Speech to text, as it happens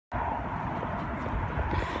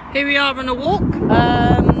Here we are on a walk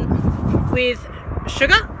with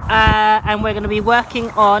Sugar, and we're going to be working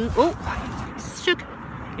on Sugar,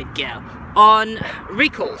 good girl, on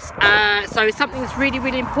recalls. So it's something that's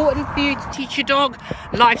really important for you to teach your dog,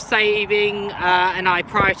 life-saving, and I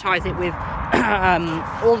prioritise it with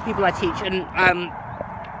all the people I teach. And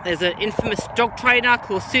there's an infamous dog trainer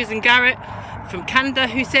called Susan Garrett from Canada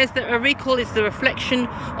who says that a recall is the reflection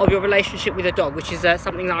of your relationship with a dog, which is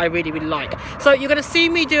something that I really like. So you're going to see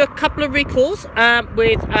me do a couple of recalls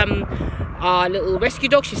with our little rescue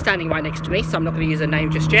dog. She's standing right next to me, so I'm not going to use her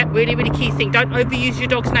name just yet. Really key thing, don't overuse your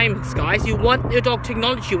dog's names, guys. You want your dog to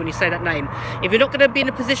acknowledge you when you say that name. If you're not going to be in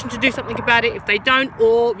a position to do something about it if they don't,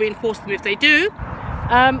 or reinforce them if they do,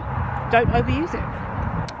 don't overuse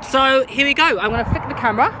it. So here we go. I'm going to flick the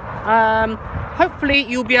camera. Hopefully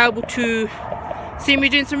you'll be able to see me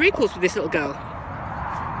doing some recalls with this little girl.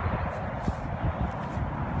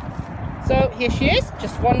 So here she is,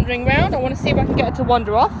 just wandering around. I want to see if I can get her to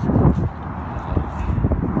wander off.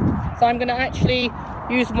 So I'm going to actually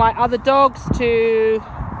use my other dogs to,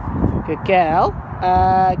 good girl,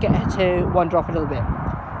 get her to wander off a little bit.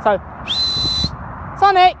 So,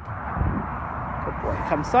 Sonic! Good boy, here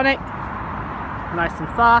comes Sonic. Nice and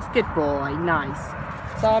fast, good boy,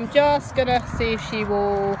 nice. So I'm just going to see if she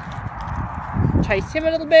will chase him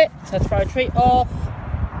a little bit. So throw a treat off.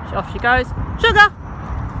 Off she goes. Sugar!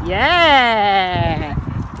 Yeah!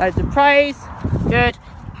 Loads of praise. Good.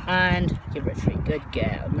 And give her a treat. Good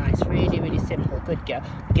girl. Nice. Really simple. Good girl.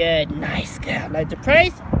 Good. Nice girl. Loads of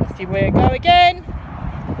praise. Let's see where we go again.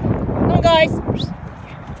 Come on, guys.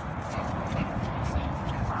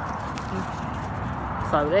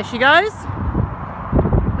 So there she goes.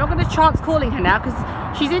 I'm not going to chance calling her now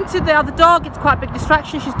because she's into the other dog. It's quite a big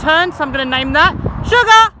distraction. She's turned, so I'm going to name that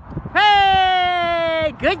Sugar.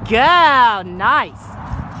 Hey, good girl. Nice.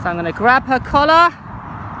 So I'm going to grab her collar.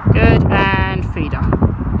 Good, and feed her.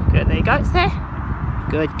 Good, there you go. It's there.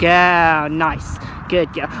 Good girl. Nice.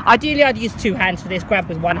 Good girl. Ideally, I'd use two hands for this. Grab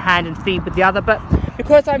with one hand and feed with the other, but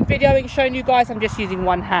because I'm videoing, showing you guys, I'm just using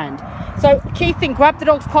one hand. So key thing, grab the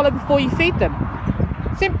dog's collar before you feed them.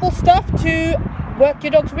 Simple stuff to work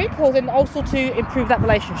your dog's recalls and also to improve that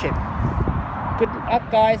relationship. Good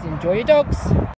luck, guys. Enjoy your dogs.